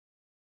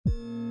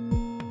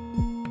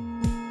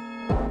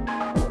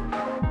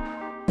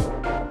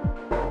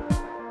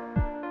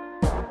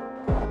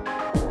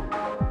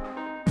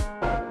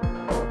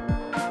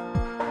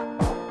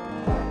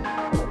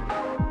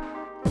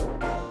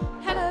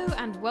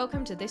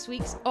welcome to this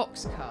week's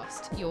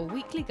Oxcast, your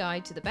weekly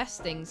guide to the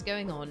best things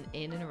going on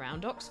in and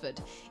around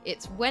Oxford.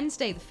 It's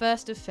Wednesday the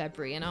 1st of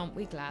February, and aren't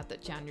we glad that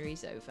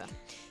January's over?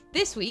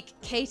 This week,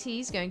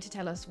 Katie's going to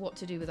tell us what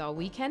to do with our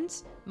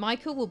weekends.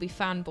 Michael will be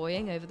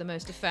fanboying over the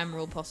most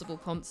ephemeral possible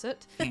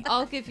concert.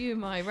 I'll give you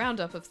my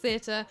roundup of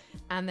theatre,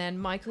 and then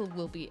Michael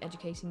will be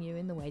educating you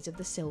in the ways of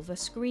the silver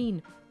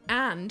screen.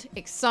 And,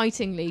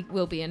 excitingly,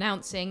 we'll be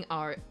announcing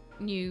our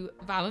new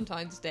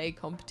Valentine's Day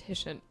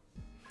competition.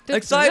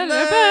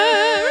 Excitement!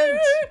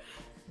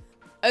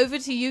 Over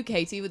to you,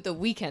 Katie, with the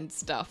weekend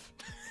stuff.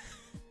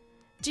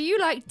 Do you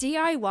like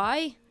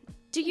DIY?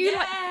 Do you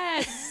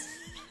Yes!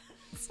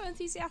 like... So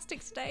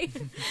enthusiastic today.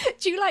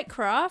 Do you like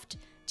craft?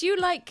 Do you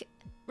like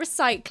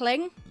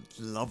recycling?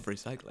 Love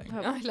recycling.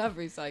 I love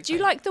recycling. Do you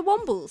like the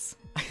Wombles?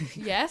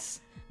 Yes.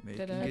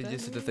 Making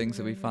just the things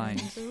that we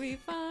find.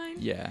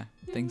 Yeah,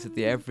 things that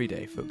the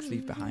everyday folks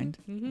leave behind.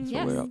 That's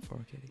Yes. what we're up for,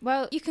 Katie.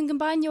 Well, you can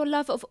combine your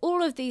love of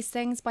all of these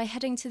things by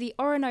heading to the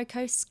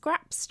Orinoco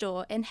Scrap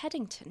Store in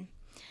Headington.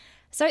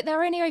 So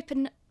they're only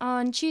open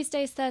on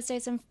Tuesdays,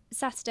 Thursdays and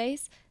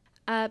Saturdays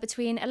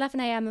between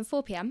 11am and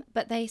 4pm,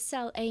 but they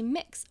sell a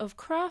mix of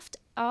craft,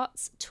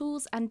 arts,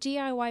 tools and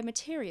DIY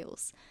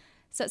materials.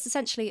 So it's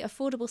essentially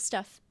affordable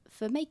stuff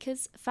for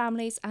makers,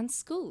 families and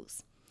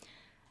schools.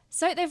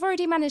 So they've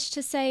already managed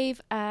to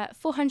save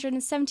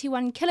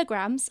 471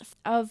 kilograms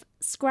of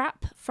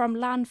scrap from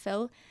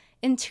landfill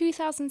in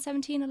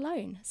 2017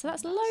 alone. So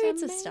that's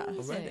loads of stuff.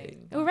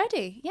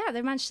 Already, yeah,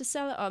 they managed to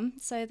sell it on.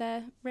 So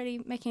they're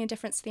really making a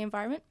difference to the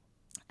environment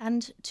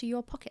and to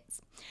your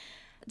pockets.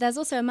 There's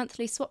also a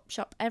monthly swap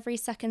shop every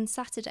second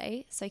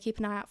Saturday, so keep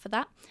an eye out for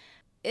that.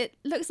 It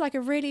looks like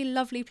a really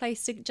lovely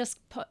place to just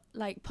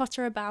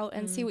potter about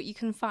and see what you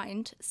can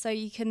find. So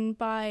you can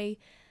buy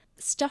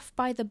stuff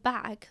by the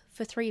bag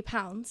for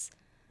 £3.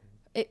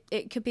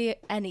 It could be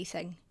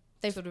anything.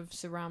 They've Sort of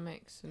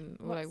ceramics and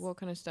like what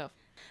kind of stuff?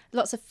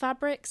 lots of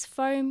fabrics,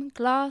 foam,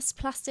 glass,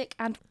 plastic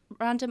and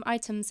random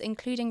items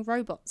including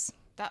robots.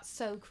 That's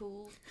so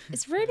cool.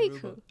 It's really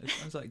cool. It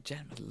sounds like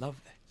Jen would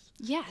love this.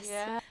 Yes.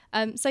 Yeah.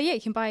 So yeah,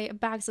 you can buy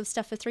bags of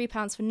stuff for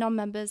 £3 for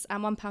non-members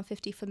and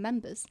 £1.50 for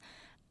members.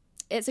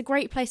 It's a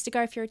great place to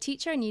go if you're a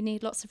teacher and you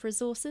need lots of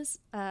resources,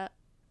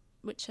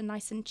 which are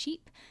nice and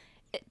cheap.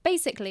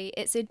 Basically,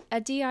 it's a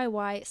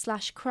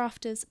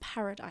DIY/crafter's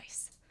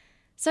paradise.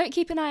 So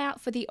keep an eye out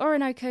for the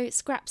Orinoco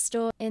Scrap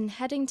Store in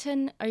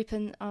Headington,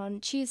 open on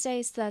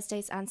Tuesdays,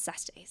 Thursdays and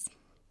Saturdays.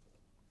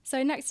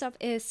 So next up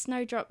is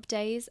Snowdrop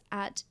Days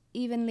at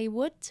Evenley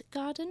Wood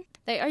Garden.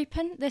 They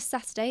open this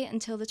Saturday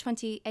until the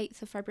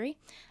 28th of February.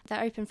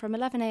 They're open from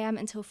 11am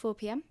until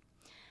 4pm.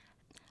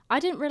 I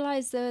didn't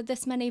realise there were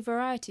this many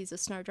varieties of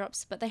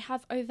snowdrops, but they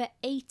have over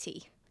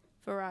 80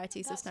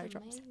 varieties of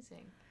snowdrops.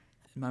 Amazing.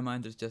 In my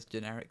mind, there's just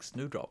generic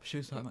snowdrop.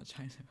 Shows how much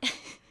I know.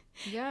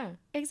 Yeah.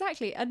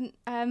 Exactly, and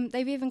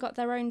they've even got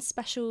their own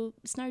special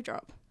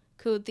snowdrop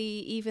called the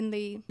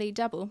Evenly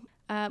Double,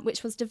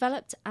 which was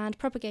developed and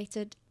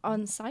propagated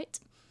on site.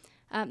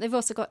 They've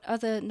also got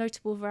other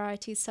notable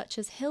varieties such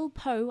as Hill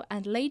Poe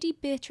and Lady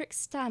Beatrix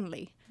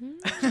Stanley.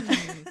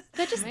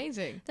 They're just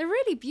amazing. They're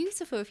really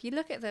beautiful. If you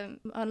look at them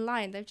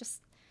online, they're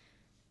just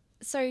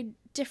so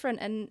different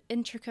and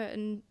intricate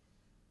and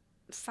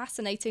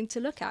fascinating to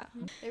look at.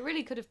 They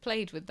really could have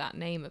played with that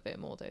name a bit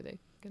more, though,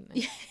 couldn't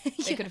they?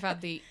 They could have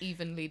had the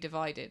evenly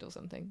divided or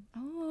something.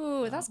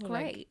 Oh, that's Or,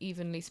 great. like,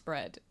 evenly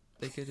spread.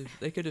 They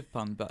could have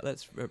punned, but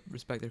let's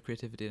respect their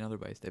creativity in other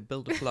ways. They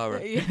build a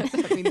flower. Yes,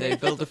 I mean, They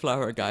build a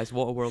flower, guys.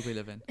 What a world we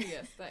live in.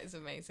 yes, that is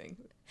amazing.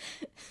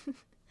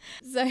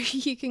 So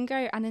you can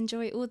go and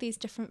enjoy all these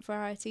different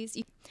varieties.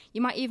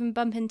 You might even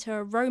bump into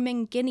a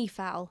roaming guinea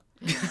fowl.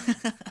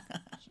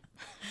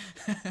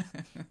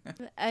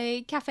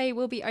 A cafe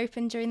will be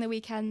open during the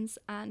weekends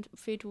and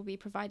food will be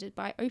provided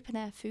by Open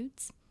Air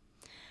Foods.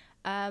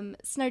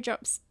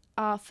 Snowdrops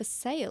are for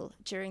sale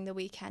during the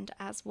weekend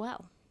as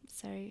well.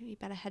 So you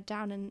better head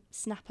down and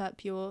snap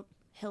up your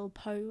Hill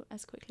Poe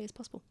as quickly as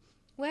possible.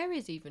 Where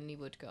is Evenley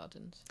Wood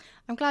Gardens?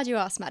 I'm glad you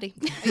asked, Maddie.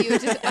 Are you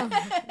just,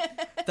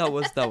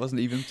 That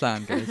wasn't even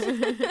planned, guys.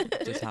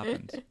 It just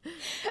happened.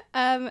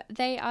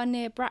 They are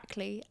near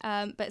Brackley,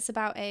 but it's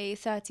about a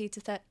 30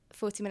 to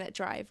 40 minute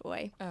drive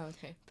away. Oh,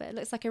 okay. But it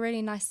looks like a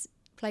really nice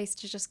place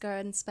to just go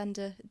and spend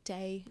a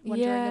day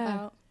wandering Yeah.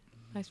 about.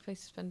 Nice place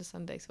to spend a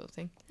Sunday sort of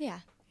thing. Yeah.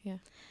 Yeah.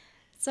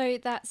 So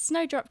that's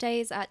Snowdrop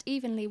Days at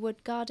Evenley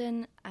Wood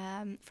Garden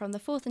from the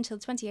 4th until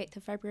the 28th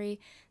of February.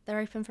 They're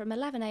open from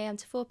 11am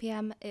to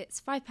 4pm. It's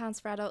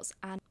 £5 for adults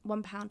and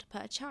 £1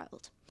 per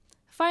child.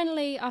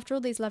 Finally, after all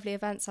these lovely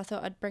events, I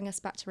thought I'd bring us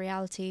back to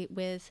reality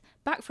with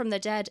Back from the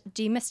Dead,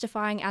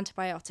 Demystifying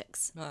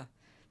Antibiotics.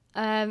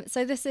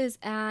 So this is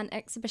an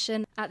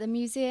exhibition at the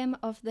Museum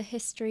of the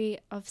History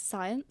of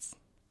Science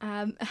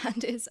and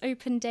it's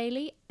open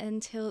daily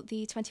until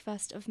the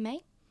 21st of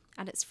May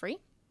and it's free.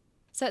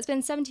 So it's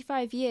been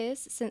 75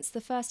 years since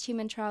the first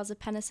human trials of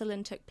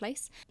penicillin took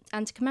place,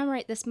 and to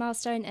commemorate this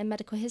milestone in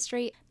medical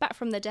history, Back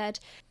from the Dead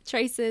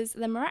traces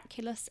the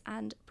miraculous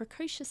and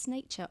precocious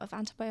nature of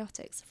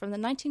antibiotics from the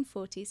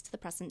 1940s to the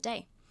present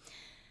day.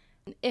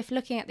 If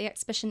looking at the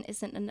exhibition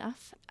isn't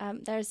enough,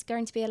 there's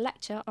going to be a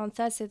lecture on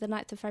Thursday the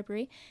 9th of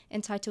February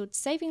entitled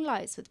Saving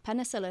Lives with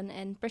Penicillin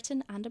in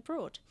Britain and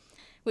Abroad,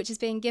 which is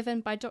being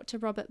given by Dr.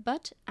 Robert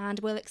Budd and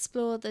will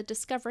explore the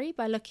discovery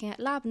by looking at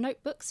lab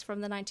notebooks from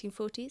the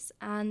 1940s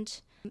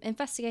and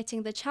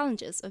investigating the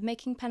challenges of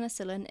making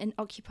penicillin in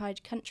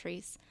occupied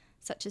countries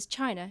such as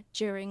China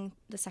during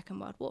the Second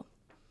World War.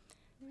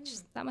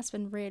 That must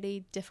have been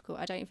really difficult.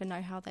 I don't even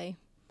know how they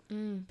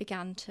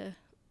began to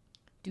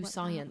do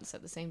science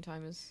at the same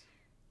time as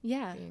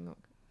being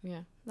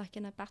like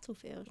in a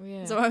battlefield.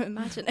 Yeah. So I'm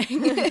imagining.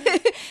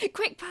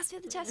 Quick, pass me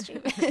the test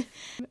tube.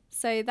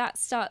 So that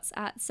starts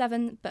at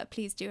 7, but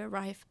please do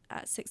arrive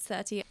at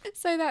 6:30.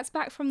 So that's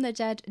Back from the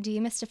Dead,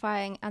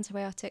 Demystifying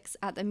Antibiotics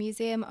at the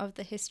Museum of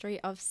the History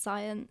of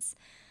Science,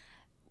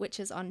 which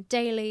is on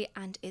daily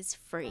and is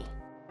free.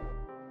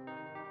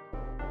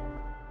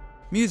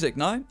 Music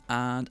now,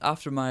 and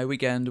after my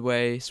weekend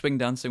away swing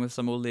dancing with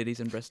some old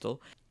ladies in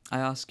Bristol, I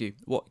ask you,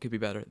 what could be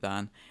better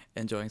than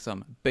enjoying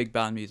some big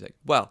band music?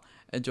 Well,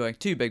 enjoying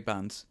 2 big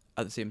bands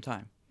at the same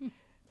time.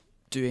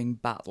 Doing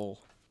battle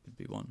would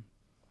be one.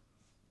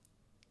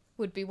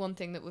 Would be one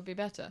thing that would be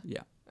better?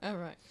 Yeah. Oh,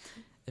 right.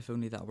 If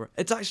only that were...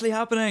 It's actually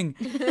happening!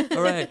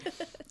 Hooray!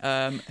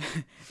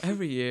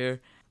 Every year,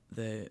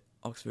 the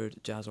Oxford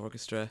Jazz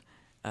Orchestra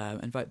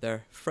invite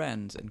their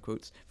friends, in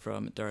quotes,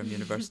 from Durham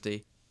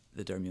University,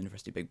 the Durham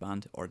University Big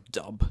Band, or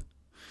DUB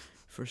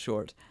for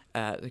short.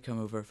 They come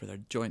over for their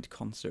joint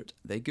concert.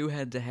 They go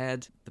head to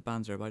head. The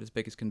bands are about as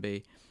big as can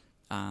be,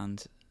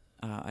 and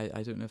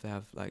I don't know if they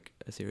have like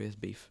a serious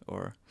beef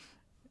or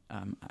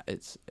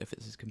if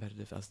it's as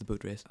competitive as the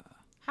boat race.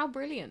 How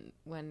brilliant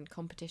when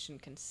competition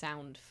can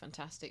sound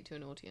fantastic to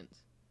an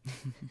audience.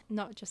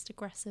 Not just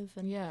aggressive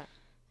and Yeah.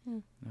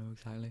 No,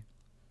 exactly.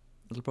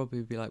 It'll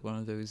probably be like one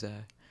of those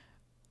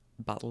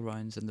battle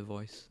rounds in The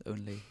Voice,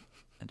 only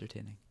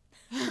entertaining.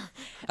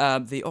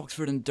 The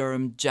Oxford and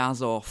Durham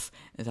Jazz Off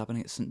is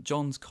happening at St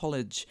John's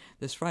College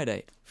this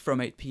Friday from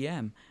 8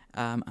 p.m.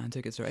 And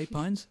tickets are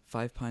 £8,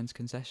 £5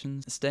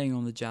 concessions. Staying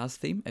on the jazz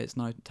theme, it's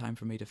now time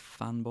for me to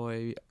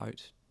fanboy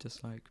out,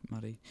 just like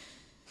Maddie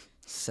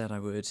said I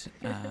would.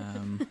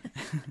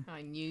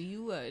 I knew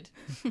you would.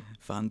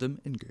 Fandom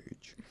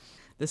engage.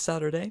 This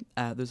Saturday,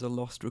 there's a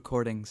Lost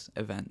Recordings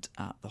event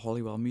at the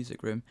Holywell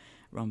Music Room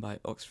run by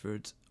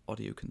Oxford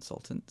Audio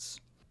Consultants.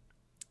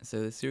 So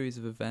the series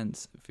of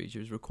events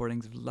features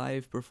recordings of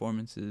live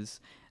performances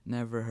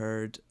never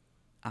heard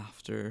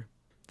after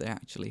they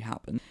actually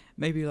happen.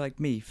 Maybe like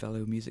me,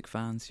 fellow music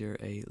fans, you're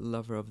a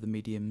lover of the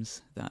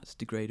mediums that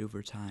degrade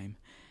over time.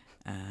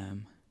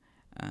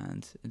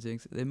 And in doing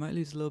so, they might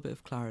lose a little bit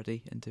of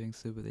clarity in doing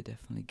so, but they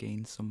definitely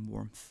gain some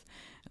warmth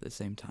at the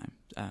same time.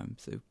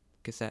 So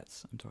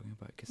cassettes, I'm talking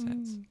about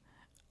cassettes.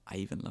 I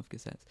even love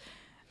cassettes.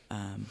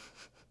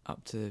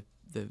 Up to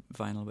the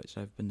vinyl, which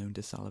I've been known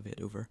to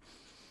salivate over.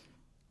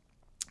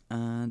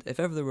 And if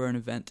ever there were an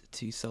event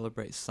to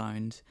celebrate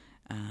sound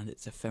and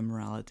its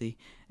ephemerality,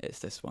 it's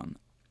this one.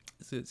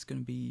 So it's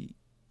going to be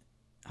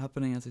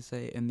happening, as I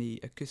say, in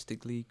the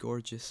acoustically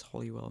gorgeous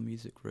Holywell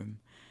Music Room.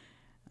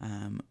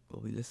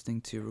 We'll be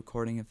listening to a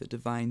recording of the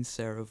Divine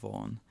Sarah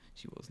Vaughan.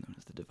 She was known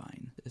as the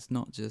Divine. It's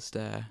not just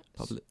a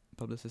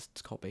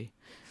publicist's copy.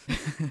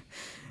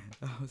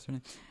 What's her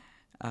name?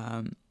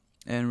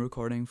 And a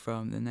recording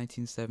from the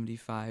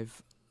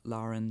 1975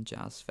 Laren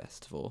Jazz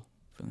Festival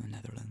from the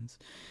Netherlands.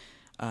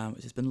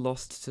 Which has been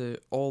lost to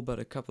all but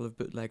a couple of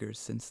bootleggers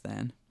since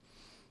then.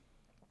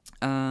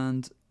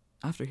 And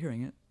after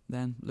hearing it,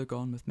 then look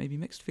on with maybe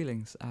mixed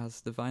feelings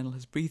as the vinyl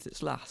has breathed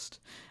its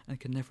last and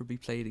can never be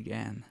played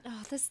again.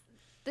 Oh, this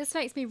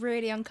makes me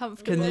really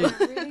uncomfortable. Can you?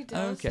 It really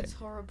does. Okay. It's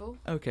horrible.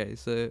 Okay,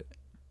 so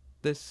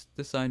this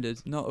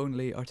sounded not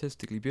only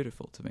artistically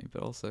beautiful to me,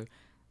 but also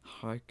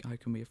how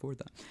can we afford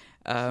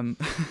that?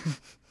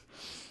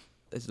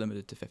 It's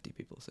limited to 50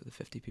 people, so the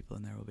 50 people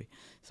in there will be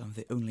some of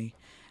the only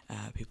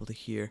people to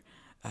hear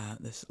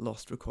this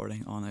lost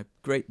recording on a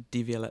great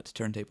DVLet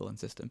turntable and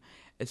system.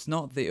 It's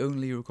not the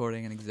only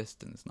recording in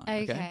existence now.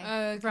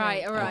 Okay.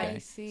 Right, all right. Okay. I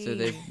see. So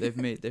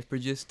they've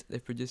produced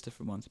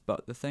different ones,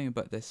 but the thing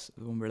about this,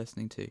 the one we're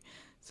listening to,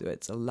 so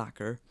it's a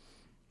lacquer,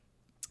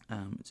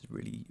 which is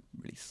really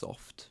really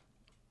soft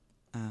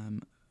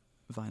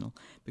vinyl.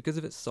 Because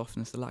of its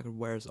softness, the lacquer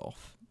wears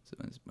off. So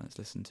when it's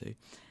listened to.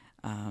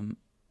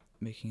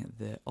 Making it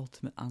the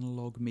ultimate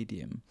analog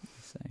medium,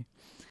 I say.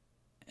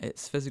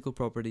 Its physical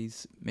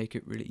properties make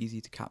it really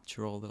easy to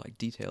capture all the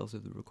details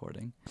of the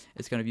recording.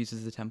 It's kind of used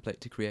as a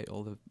template to create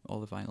all the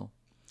vinyl,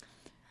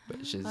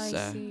 which is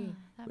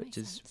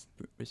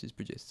which is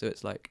produced. So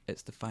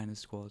it's the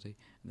finest quality,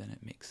 and then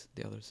it makes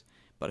the others.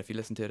 But if you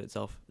listen to it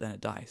itself, then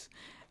it dies,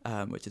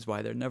 which is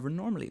why they're never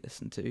normally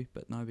listened to.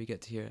 But now we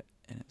get to hear it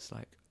in its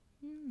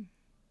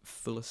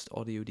fullest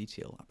audio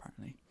detail,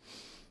 apparently.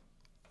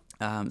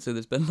 So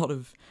there's been a lot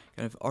of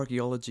kind of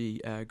archaeology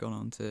gone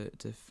on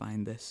to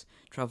find this,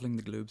 travelling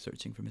the globe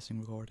searching for missing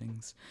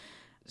recordings.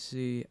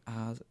 She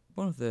has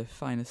one of the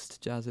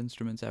finest jazz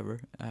instruments ever,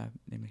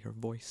 namely her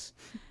voice.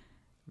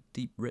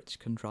 Deep, rich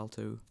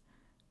contralto.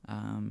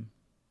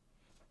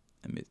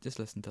 just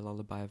listen to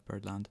Lullaby of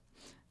Birdland.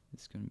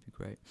 It's going to be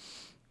great.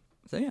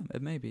 So yeah,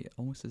 it may be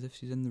almost as if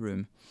she's in the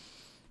room.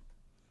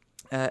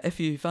 If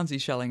you fancy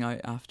shelling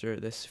out after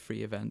this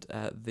free event,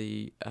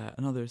 the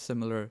another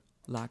similar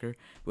lager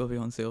will be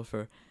on sale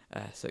for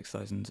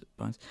 £6,000.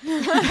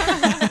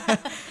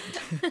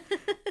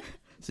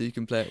 So you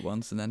can play it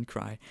once and then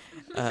cry.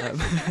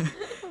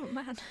 Oh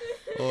man.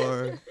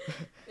 Or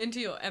Into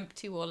your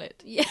empty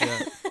wallet. Yeah.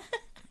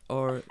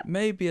 or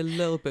maybe a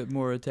little bit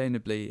more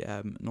attainably,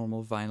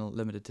 normal vinyl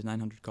limited to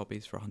 900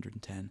 copies for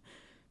 £110.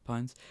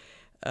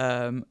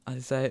 As I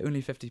say,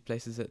 only 50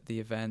 places at the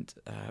event,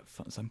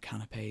 some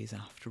canapes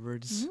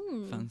afterwards.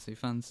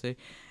 Fancy.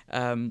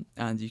 And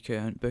you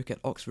can book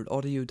at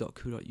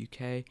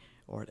oxfordaudio.co.uk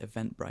or at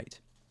Eventbrite.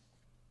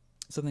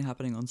 Something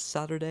happening on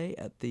Saturday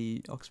at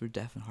the Oxford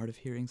Deaf and Hard of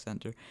Hearing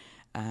Centre.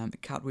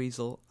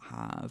 Catweasel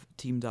have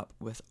teamed up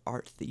with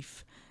Art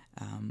Thief,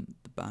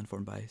 the band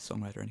formed by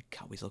songwriter and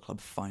Catweasel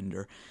Club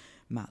founder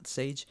Matt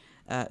Sage,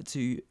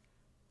 to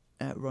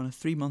run a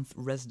 3-month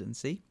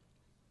residency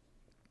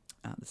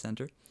at the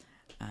centre,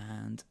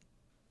 and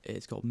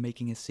it's called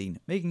Making a Scene.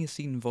 Making a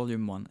Scene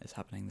Volume 1 is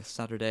happening this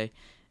Saturday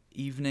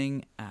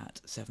evening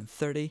at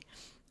 7:30,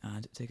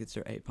 and tickets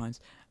are £8.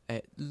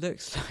 It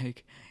looks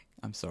like,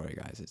 I'm sorry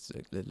guys,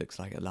 it looks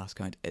like at last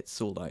count it's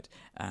sold out,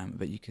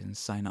 but you can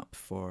sign up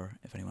for,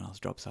 if anyone else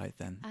drops out,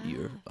 then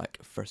you're like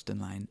first in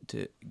line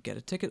to get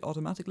a ticket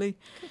automatically.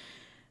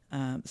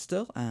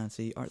 Still,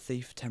 see Art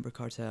Thief, Temper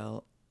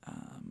Cartel,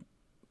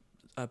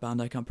 a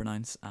band I can't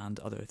pronounce, and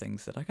other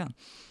things that I can.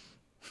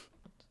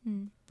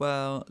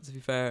 Well, to be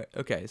fair,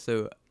 okay,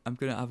 so I'm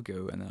going to have a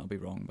go and then I'll be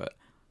wrong, but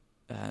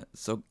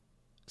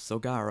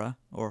Sogara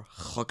or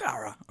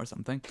Chogara or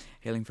something,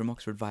 hailing from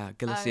Oxford via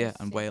Galicia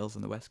and Wales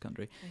and the West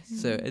Country.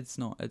 So it's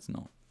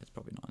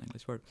probably not an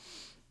English word.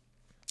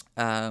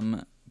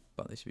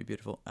 But they should be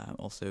beautiful.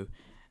 Also,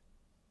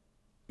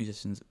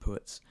 musicians,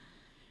 poets,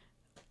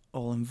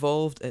 all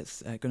involved.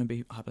 It's going to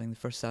be happening the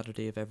first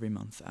Saturday of every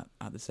month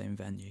at the same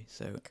venue.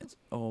 So it's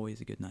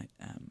always a good night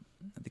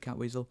at the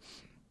Catweasel.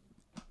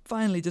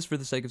 Finally, just for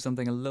the sake of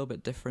something a little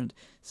bit different,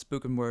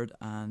 spoken word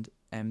and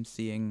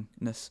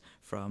MCing-ness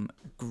from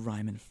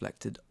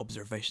grime-inflected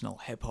observational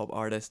hip-hop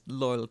artist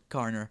Loyal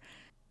Carner.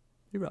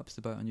 He raps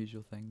about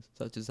unusual things,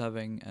 such as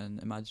having an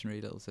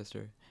imaginary little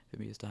sister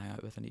whom he used to hang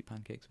out with and eat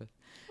pancakes with,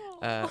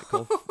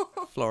 called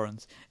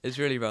Florence. It's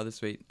really rather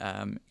sweet.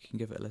 You can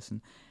give it a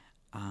listen.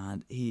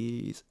 And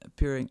he's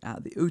appearing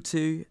at the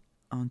O2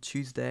 on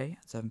Tuesday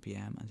at 7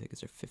 p.m, and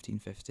tickets are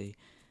 £15.50.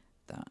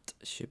 That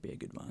should be a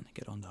good one.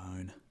 Get on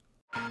down.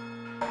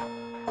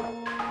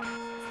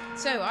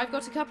 So I've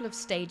got a couple of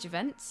stage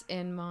events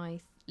in my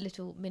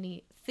little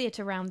mini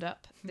theatre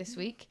roundup this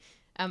week.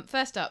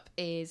 First up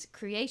is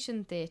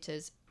Creation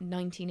Theatre's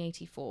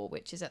 1984,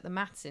 which is at the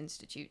Maths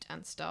Institute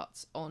and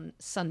starts on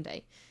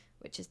Sunday,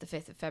 which is the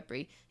 5th of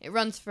February. It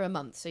runs for a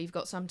month, so you've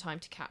got some time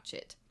to catch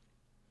it.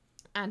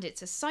 And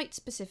it's a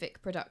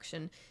site-specific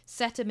production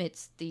set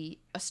amidst the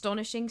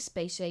astonishing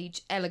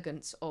space-age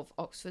elegance of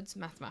Oxford's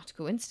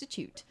Mathematical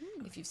Institute.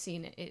 If you've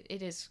seen it,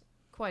 it is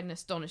quite an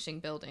astonishing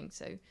building,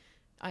 so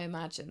I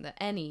imagine that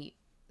any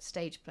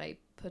stage play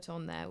put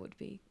on there would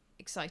be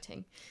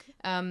exciting.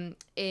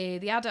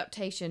 The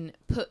adaptation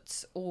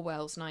puts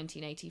Orwell's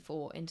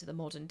 1984 into the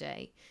modern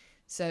day.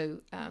 So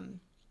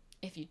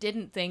if you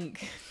didn't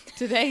think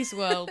today's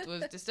world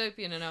was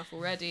dystopian enough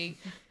already,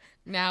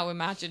 now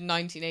imagine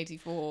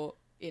 1984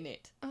 in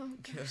it. Oh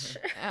gosh.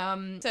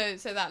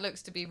 So that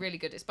looks to be really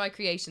good. It's by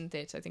Creation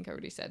Theatre, I think I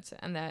already said so,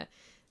 and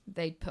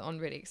they put on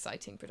really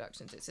exciting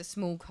productions. It's a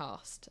small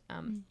cast,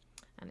 and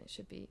it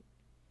should be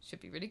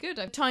really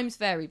good. Times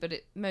vary, but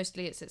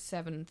it's at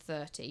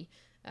 7:30.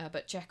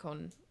 But check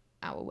on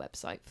our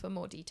website for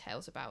more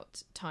details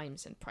about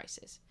times and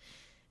prices.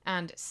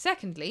 And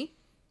secondly,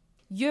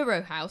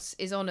 Eurohouse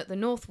is on at the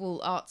North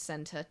Wall Arts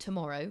Centre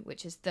tomorrow,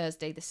 which is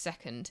Thursday the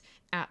 2nd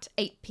at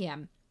 8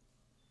 p.m.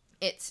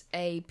 It's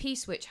a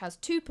piece which has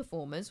two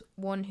performers,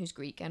 one who's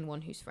Greek and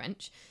one who's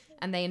French,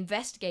 and they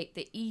investigate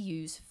the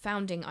EU's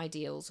founding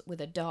ideals with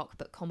a dark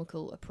but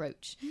comical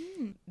approach.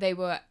 They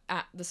were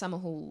at the Summer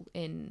Hall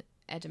in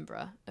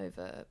Edinburgh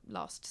over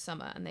last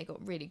summer, and they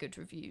got really good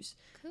reviews.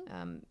 Cool.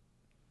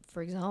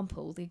 For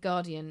example, The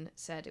Guardian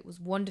said it was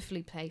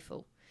wonderfully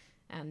playful,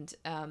 and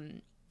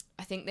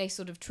I think they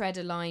sort of tread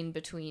a line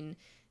between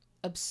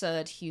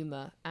absurd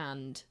humour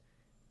and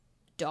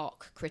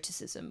dark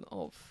criticism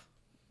of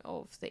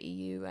the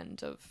EU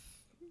and of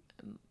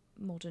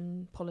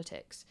modern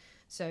politics.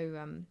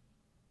 So,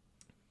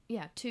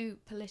 two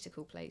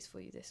political plays for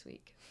you this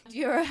week.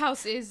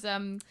 Eurohouse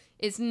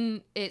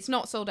it's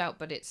not sold out,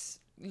 but it's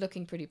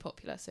looking pretty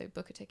popular. So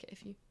book a ticket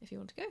if you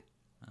want to go.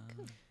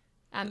 Cool.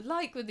 And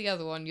like with the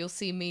other one, you'll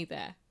see me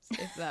there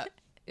if that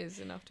is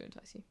enough to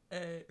entice you.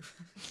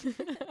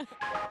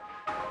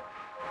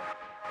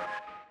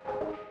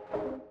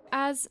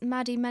 As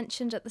Maddie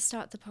mentioned at the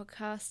start of the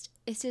podcast,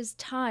 it is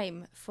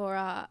time for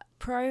our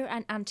pro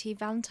and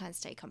anti-Valentine's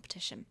Day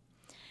competition.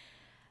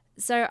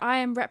 So I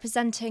am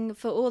representing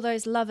for all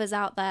those lovers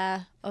out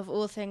there of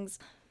all things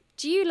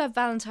Do you love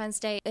Valentine's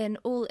Day in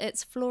all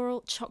its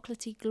floral,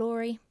 chocolatey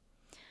glory?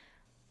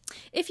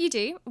 If you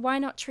do, why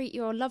not treat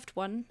your loved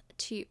one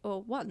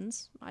or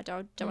ones, I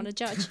don't want to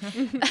judge,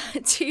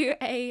 to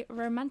a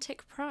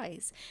romantic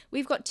prize?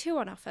 We've got 2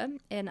 on offer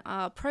in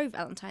our Pro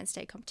Valentine's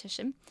Day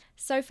competition.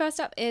 So first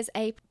up is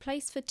a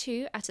place for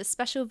 2 at a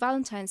special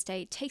Valentine's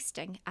Day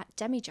tasting at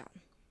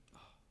Demijohn.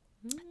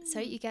 So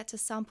you get to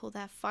sample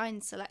their fine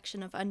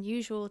selection of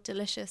unusual,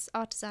 delicious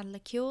artisan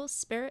liqueurs,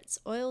 spirits,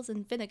 oils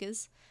and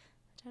vinegars.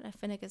 I don't know if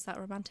vinegar's that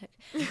romantic.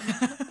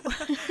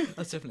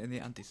 That's definitely in the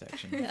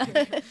anti-section.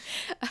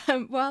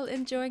 While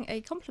enjoying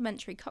a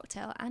complimentary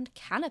cocktail and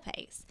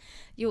canapes.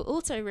 You'll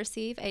also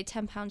receive a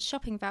 £10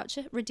 shopping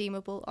voucher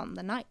redeemable on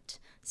the night.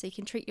 So you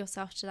can treat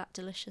yourself to that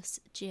delicious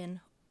gin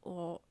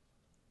or...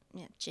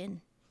 yeah, gin.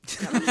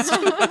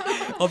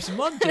 Have some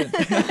more gin.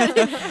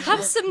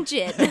 Have some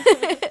gin.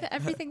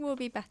 Everything will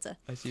be better.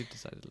 I see you've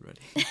decided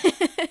already.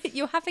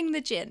 You're having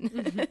the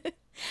gin.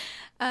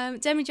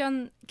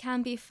 Demijohn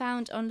can be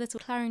found on Little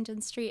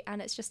Clarendon Street,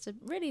 and it's just a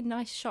really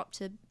nice shop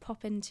to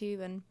pop into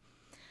and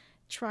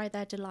try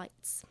their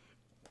delights.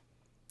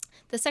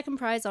 The second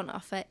prize on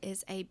offer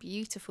is a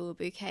beautiful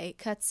bouquet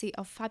courtesy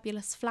of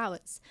Fabulous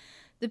Flowers.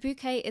 The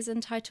bouquet is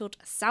entitled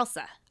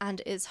Salsa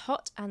and is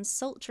hot and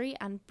sultry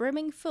and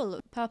brimming full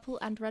of purple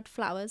and red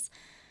flowers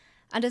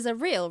and is a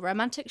real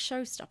romantic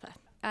showstopper.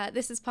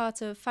 This is part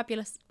of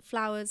Fabulous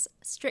Flowers'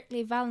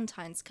 Strictly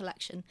Valentine's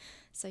collection,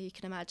 so you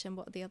can imagine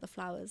what the other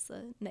flowers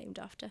are named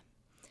after.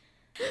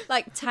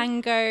 Like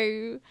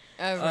tango,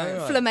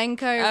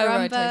 flamenco,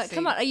 rumba. Right,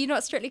 Come on, are you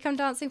not Strictly Come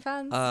Dancing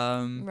fans?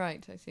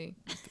 Right, I see.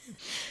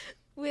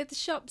 With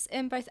shops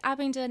in both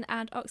Abingdon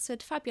and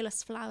Oxford,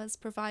 Fabulous Flowers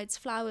provides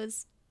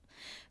flowers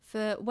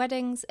for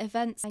weddings,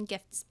 events and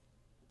gifts.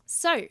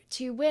 So,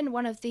 to win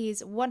one of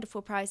these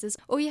wonderful prizes,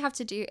 all you have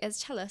to do is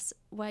tell us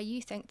where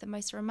you think the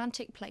most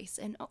romantic place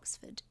in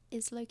Oxford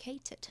is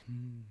located.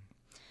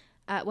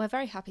 We're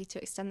very happy to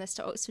extend this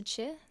to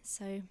Oxfordshire,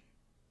 so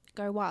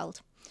go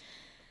wild.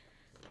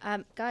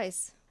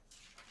 Guys,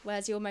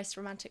 where's your most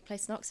romantic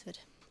place in Oxford?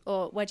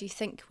 Or where do you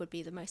think would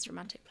be the most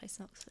romantic place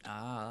in Oxford?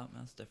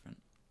 That's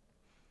different.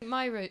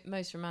 My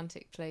most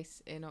romantic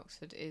place in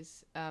Oxford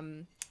is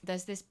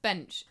there's this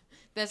bench.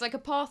 There's like a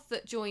path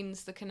that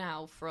joins the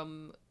canal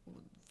from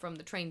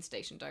the train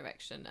station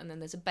direction, and then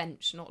there's a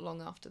bench not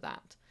long after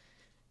that.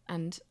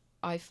 And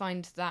I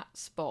find that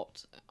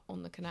spot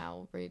on the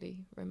canal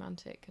really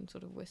romantic and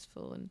sort of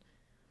wistful, and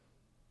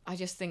I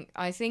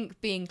think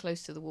being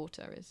close to the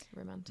water is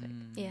romantic.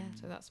 Yeah.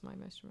 So that's my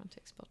most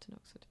romantic spot in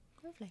Oxford.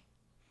 Lovely.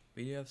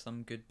 We do have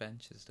some good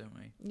benches, don't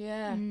we?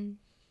 Yeah.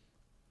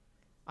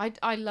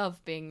 I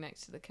love being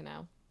next to the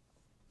canal.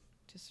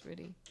 Just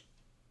really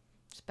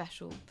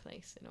special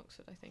place in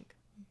Oxford, I think.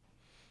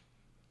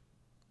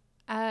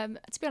 To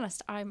be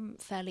honest, I'm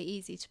fairly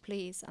easy to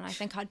please, and I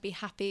think I'd be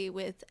happy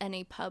with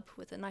any pub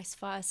with a nice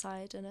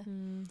fireside and a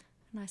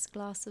nice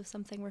glass of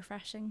something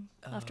refreshing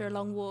after a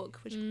long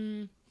walk, which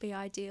would be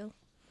ideal.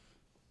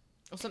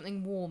 Or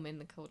something warm in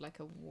the cold, like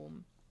a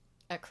warm...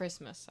 At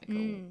Christmas, like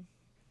a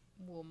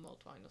warm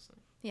mulled wine or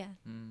something. Yeah.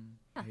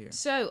 Here.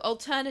 So,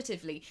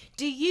 alternatively,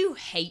 do you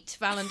hate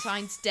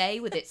Valentine's Day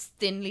with its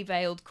thinly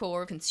veiled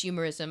core of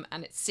consumerism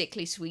and its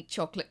sickly sweet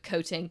chocolate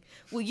coating?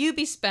 Will you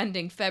be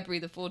spending February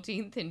the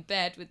 14th in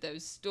bed with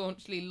those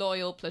staunchly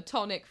loyal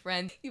platonic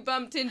friends you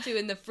bumped into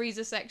in the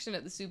freezer section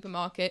at the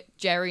supermarket,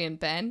 Jerry and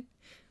Ben?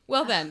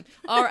 Well then,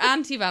 our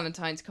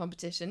anti-Valentine's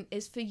competition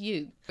is for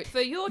you.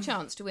 For your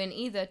chance to win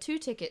either 2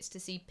 tickets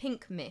to see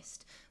Pink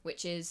Mist,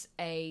 which is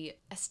a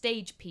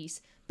stage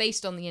piece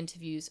based on the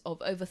interviews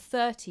of over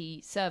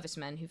 30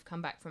 servicemen who've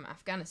come back from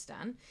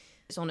Afghanistan.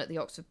 It's on at the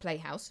Oxford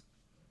Playhouse.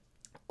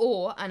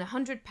 Or an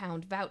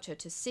 £100 voucher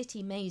to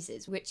City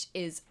Mazes, which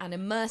is an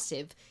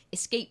immersive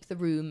escape the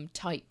room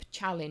type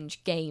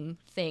challenge game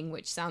thing,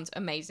 which sounds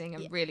amazing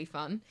and really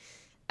fun.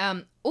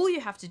 All you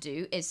have to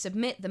do is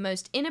submit the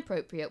most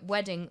inappropriate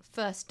wedding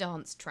first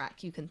dance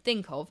track you can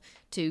think of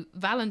to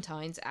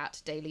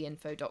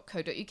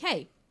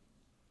valentines@dailyinfo.co.uk.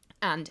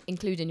 And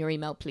include in your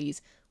email,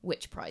 please,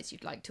 which prize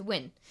you'd like to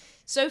win.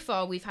 So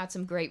far, we've had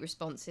some great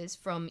responses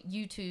from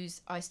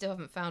U2's I Still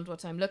Haven't Found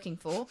What I'm Looking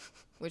For,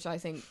 which I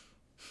think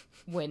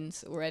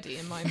wins already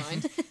in my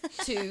mind,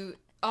 to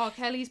R.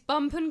 Kelly's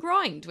Bump and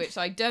Grind, which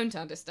I don't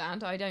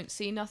understand. I don't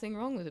see nothing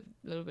wrong with a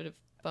little bit of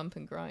bump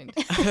and grind.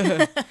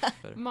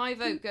 My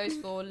vote goes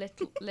for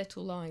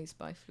Little Lies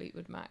by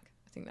Fleetwood Mac.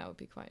 I think that would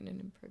be quite an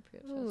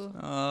inappropriate first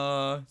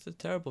one. It's a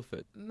terrible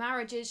fit.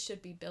 Marriages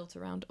should be built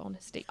around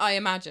honesty. I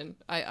imagine.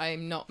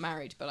 I'm not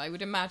married, but I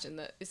would imagine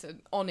that it's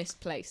an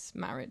honest place,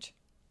 marriage.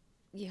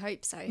 You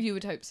hope so. You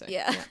would hope so.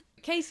 Yeah.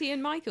 Casey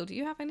and Michael, do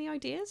you have any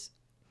ideas?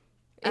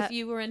 If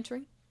you were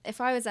entering? If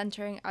I was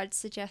entering, I'd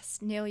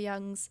suggest Neil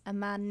Young's A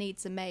Man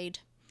Needs a Maid.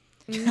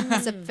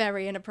 That's a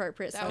very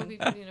inappropriate song. That would be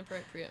pretty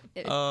inappropriate.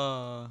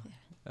 Yeah.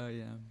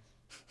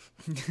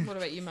 What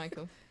about you,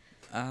 Michael?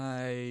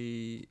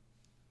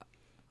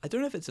 I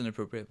don't know if it's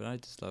inappropriate, but I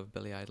just love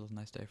Billy Idol's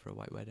Nice Day for a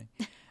White Wedding.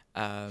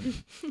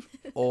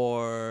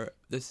 Or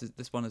this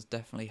one has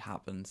definitely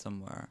happened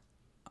somewhere.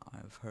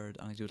 I've heard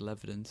anecdotal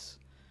evidence.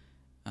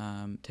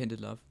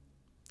 Tainted Love.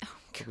 Oh,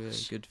 Probably a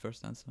gosh. good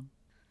first answer.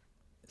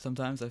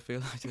 Sometimes I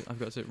feel like I've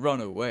got to run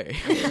away.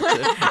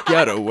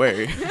 Get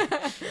away.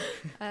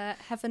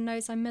 Heaven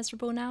Knows I'm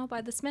Miserable Now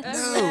by the Smiths.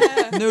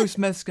 Yeah. No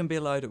Smiths can be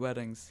allowed at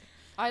weddings.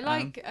 I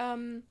like.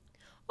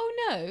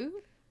 Oh no,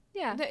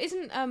 Yeah. there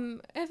isn't.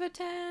 Ever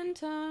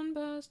 10-ton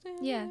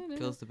busting. Yeah.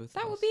 Kills the both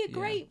That of would us. be a Yeah.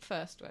 great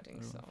first wedding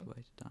We're off song. the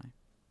way to die.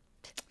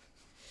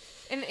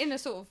 In a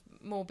sort of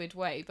morbid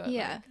way, but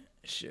Yeah. like,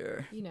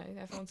 Sure. you know,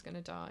 everyone's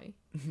gonna die.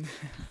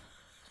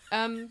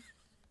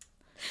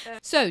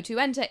 So to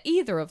enter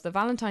either of the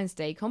Valentine's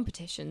Day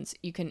competitions,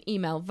 you can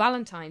email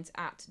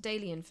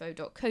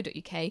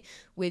valentines@dailyinfo.co.uk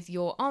with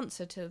your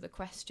answer to the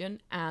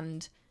question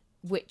and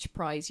which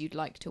prize you'd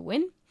like to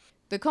win.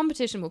 The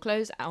competition will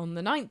close on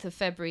the 9th of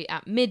February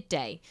at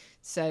midday,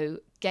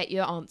 so get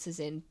your answers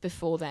in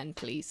before then,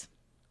 please,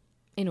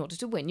 in order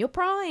to win your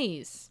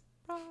prize.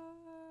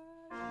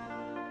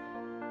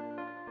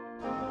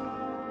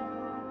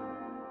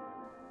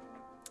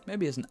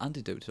 Maybe as an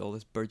antidote to all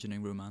this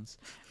burgeoning romance,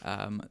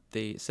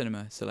 the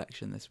cinema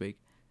selection this week,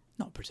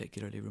 not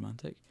particularly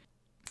romantic.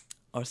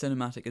 Our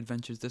cinematic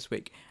adventures this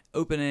week,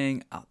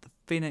 opening at the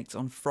Phoenix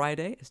on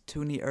Friday, is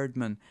Tony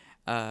Erdmann.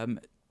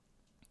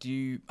 Do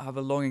you have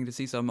a longing to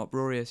see some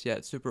uproarious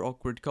yet super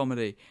awkward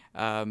comedy,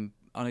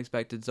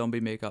 unexpected zombie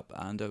makeup,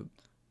 and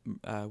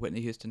a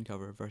Whitney Houston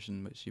cover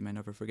version, which you may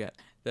never forget?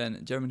 Then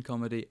German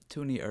comedy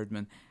Tony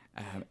Erdmann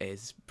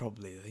is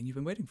probably the thing you've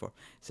been waiting for,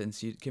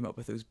 since you came up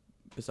with those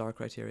bizarre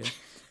criteria.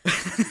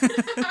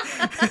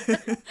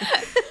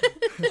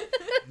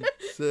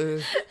 So,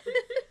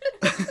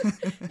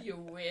 You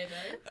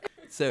weirdo.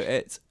 so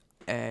it's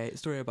a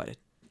story about a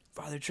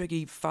rather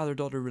tricky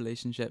father-daughter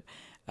relationship,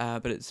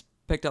 but it's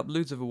picked up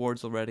loads of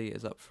awards already.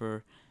 It's up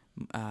for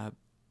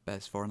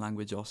Best Foreign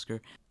Language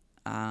Oscar,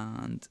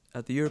 and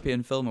at the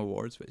European Film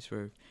Awards, which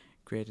were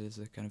created as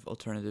a kind of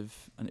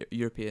alternative, an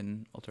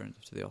European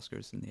alternative to the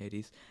Oscars in the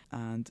 80s,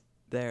 and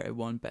there it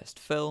won Best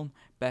Film,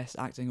 Best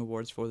Acting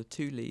awards for the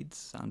two leads,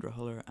 Sandra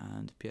Huller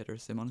and Piotr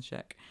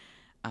Simonczek,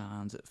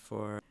 and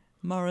for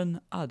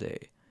Maren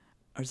Ade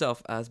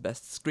herself as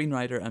Best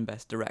Screenwriter and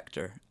Best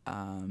Director.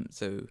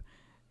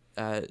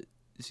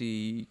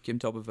 She came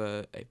top of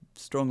a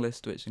strong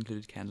list which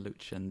included Ken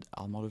Loach and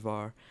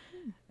Almodovar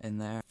in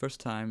there.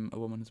 First time a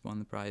woman has won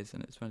the prize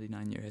in its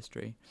 29-year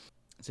history.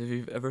 So if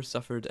you've ever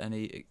suffered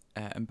any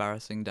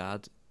embarrassing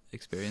dad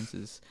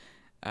experiences,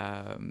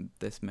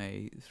 this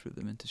may throw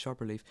them into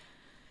sharp relief.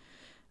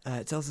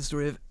 It tells the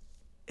story of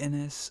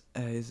Ines,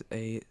 is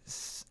a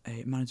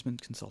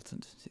management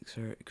consultant, takes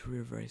her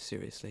career very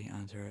seriously,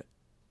 and her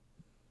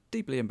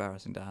deeply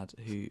embarrassing dad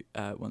who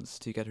wants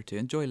to get her to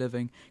enjoy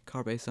living,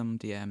 carpe some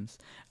DMs,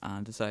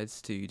 and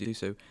decides to do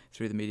so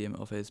through the medium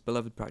of his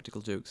beloved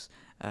practical jokes,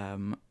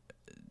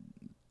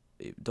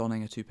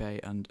 donning a toupee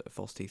and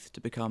false teeth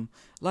to become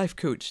life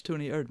coach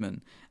Tony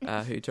Erdmann,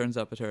 who turns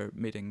up at her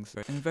meetings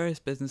in various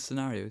business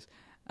scenarios.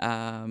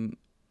 It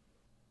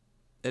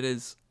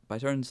is, by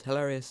turns,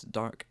 hilarious,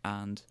 dark,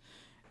 and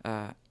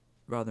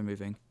rather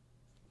moving.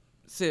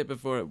 Say it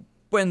before it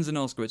wins an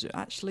Oscar, which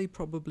actually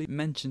probably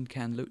mentioned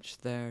Ken Loach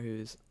there, who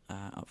is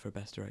up for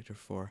Best Director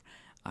for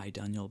I,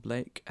 Daniel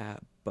Blake.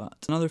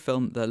 But another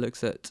film that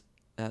looks at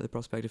the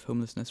prospect of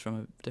homelessness from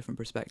a different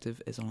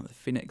perspective is on at the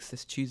Phoenix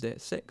this Tuesday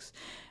at 6.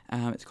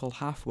 It's called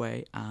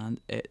Halfway, and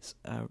it's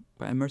a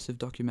quite immersive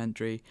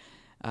documentary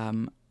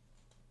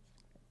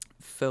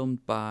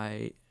filmed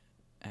by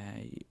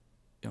a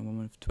young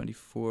woman of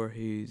 24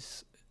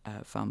 whose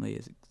family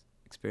is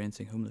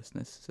experiencing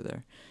homelessness, so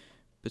they're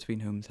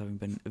between homes, having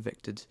been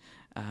evicted.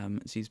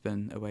 She's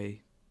been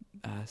away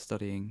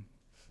studying.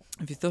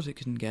 If you thought it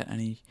couldn't get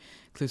any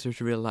closer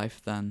to real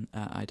life than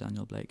I,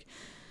 Daniel Blake,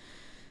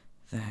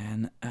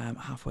 then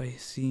Halfway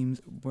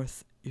seems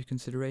worth your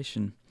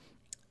consideration.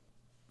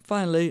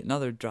 Finally,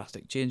 another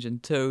drastic change in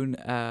tone.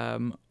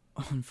 On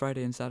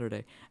Friday and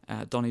Saturday,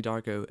 Donnie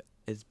Darko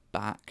is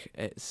back.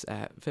 It's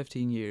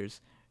 15 years,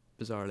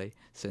 bizarrely,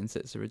 since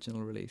its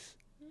original release.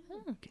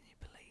 Oh. Can you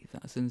believe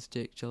that? Since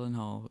Jake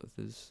Gyllenhaal with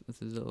his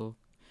little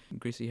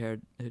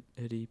greasy-haired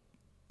hoodie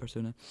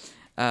persona,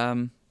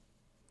 and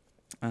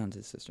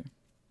his sister,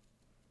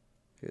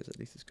 who is at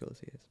least as cool as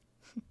he is.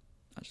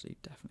 Actually,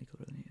 definitely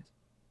cooler than he is.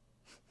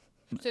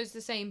 So it's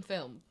the same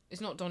film.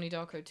 It's not Donnie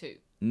Darko 2.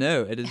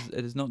 No, it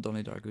is not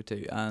Donnie Darko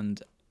 2,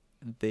 and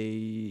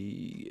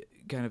the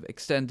kind of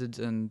extended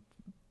and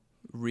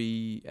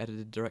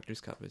re-edited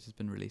director's cut, which has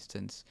been released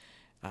since,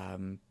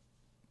 kind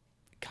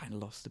of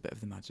lost a bit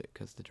of the magic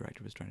because the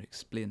director was trying to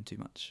explain too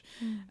much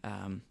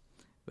when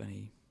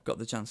he got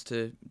the chance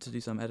to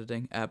do some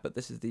editing. But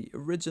this is the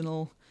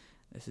original.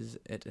 This is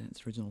it in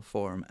its original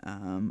form.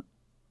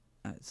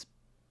 It's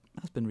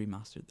has been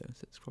remastered though,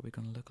 so it's probably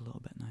going to look a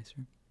little bit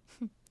nicer.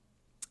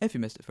 If you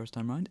missed it first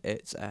time round,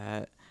 it's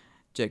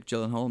Jake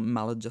Gyllenhaal,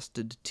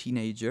 maladjusted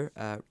teenager,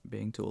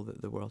 being told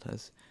that the world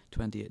has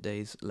 28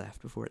 days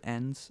left before it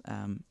ends.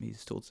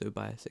 He's told so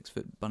by a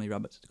 6-foot bunny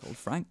rabbit called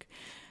Frank.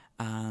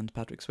 And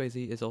Patrick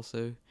Swayze is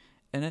also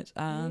in it,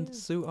 and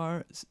so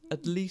are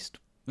at least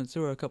And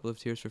so are a couple of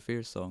Tears for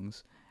Fears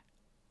songs.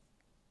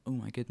 Oh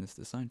my goodness,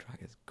 the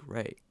soundtrack is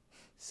great.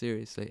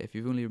 Seriously, if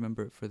you only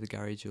remember it for the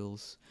Gary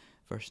Jules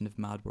version of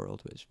Mad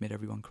World, which made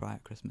everyone cry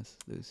at Christmas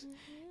those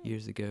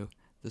years ago,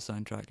 the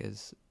soundtrack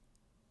is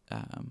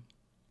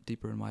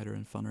deeper and wider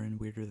and funner and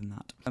weirder than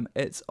that.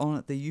 It's on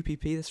at the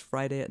UPP this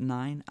Friday at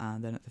 9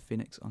 and then at the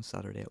Phoenix on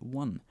Saturday at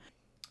 1.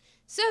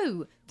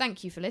 So,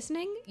 thank you for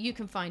listening. You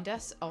can find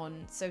us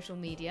on social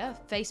media,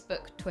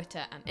 Facebook,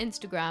 Twitter and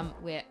Instagram.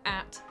 We're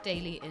at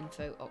Daily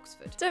Info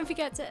Oxford. Don't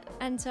forget to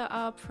enter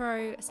our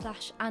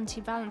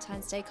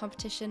pro/anti-Valentine's Day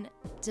competition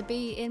to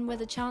be in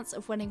with a chance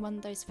of winning one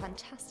of those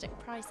fantastic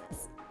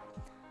prizes.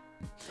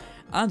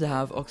 And to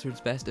have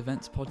Oxford's Best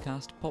Events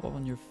podcast pop up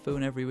on your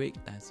phone every week,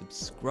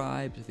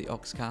 subscribe to the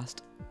Oxcast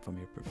from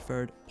your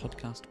preferred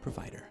podcast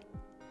provider.